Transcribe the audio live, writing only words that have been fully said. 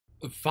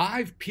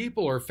Five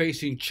people are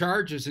facing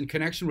charges in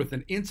connection with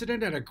an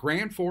incident at a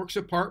Grand Forks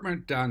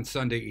apartment on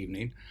Sunday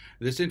evening.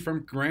 This in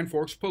from Grand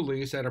Forks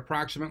police at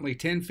approximately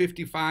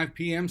 10:55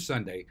 p.m.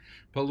 Sunday.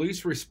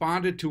 Police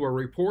responded to a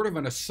report of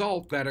an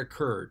assault that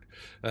occurred.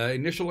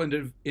 Initial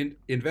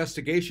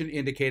investigation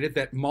indicated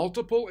that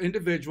multiple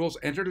individuals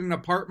entered an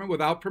apartment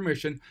without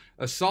permission,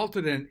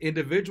 assaulted an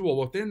individual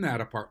within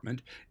that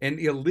apartment, and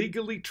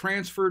illegally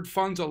transferred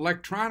funds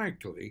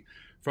electronically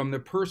from the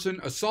person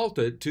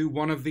assaulted to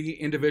one of the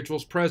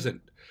individuals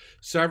present.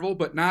 Several,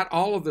 but not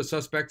all of the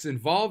suspects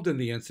involved in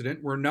the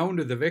incident were known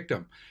to the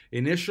victim.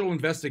 Initial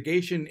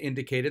investigation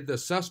indicated the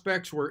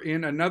suspects were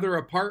in another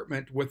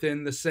apartment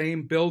within the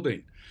same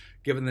building.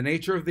 Given the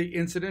nature of the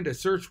incident, a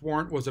search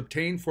warrant was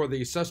obtained for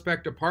the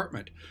suspect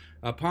apartment.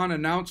 Upon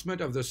announcement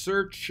of the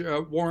search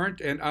warrant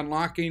and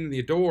unlocking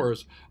the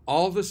doors,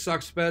 all the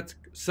suspects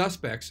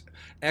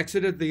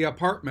exited the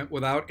apartment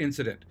without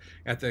incident.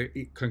 At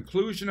the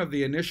conclusion of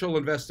the initial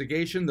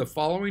investigation, the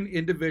following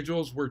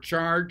individuals were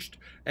charged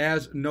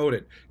as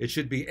noted. It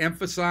should be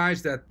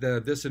emphasized that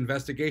this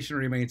investigation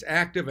remains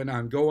active and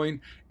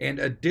ongoing, and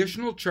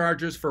additional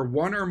charges for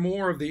one or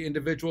more of the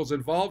individuals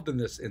involved in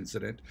this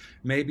incident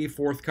may be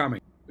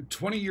forthcoming.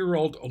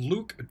 20-year-old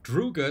Luke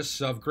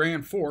Drugas of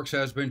Grand Forks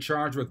has been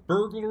charged with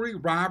burglary,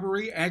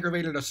 robbery,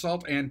 aggravated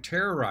assault, and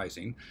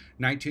terrorizing.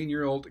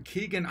 19-year-old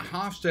Keegan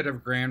Hofstad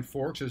of Grand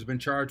Forks has been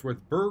charged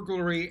with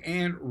burglary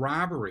and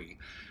robbery.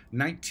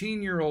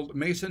 19-year-old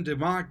Mason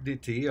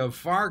DeMognity of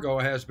Fargo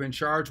has been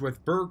charged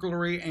with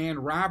burglary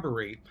and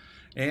robbery.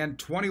 And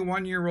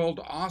 21-year-old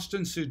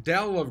Austin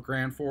Sudell of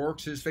Grand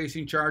Forks is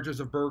facing charges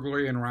of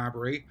burglary and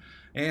robbery.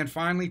 And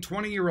finally,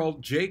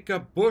 20-year-old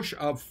Jacob Bush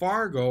of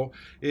Fargo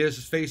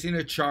is facing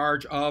a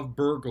charge of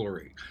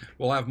burglary.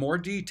 We'll have more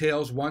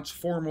details once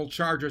formal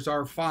charges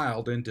are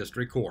filed in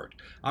district court.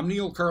 I'm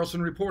Neil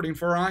Carlson reporting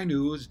for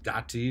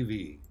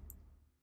iNews.TV.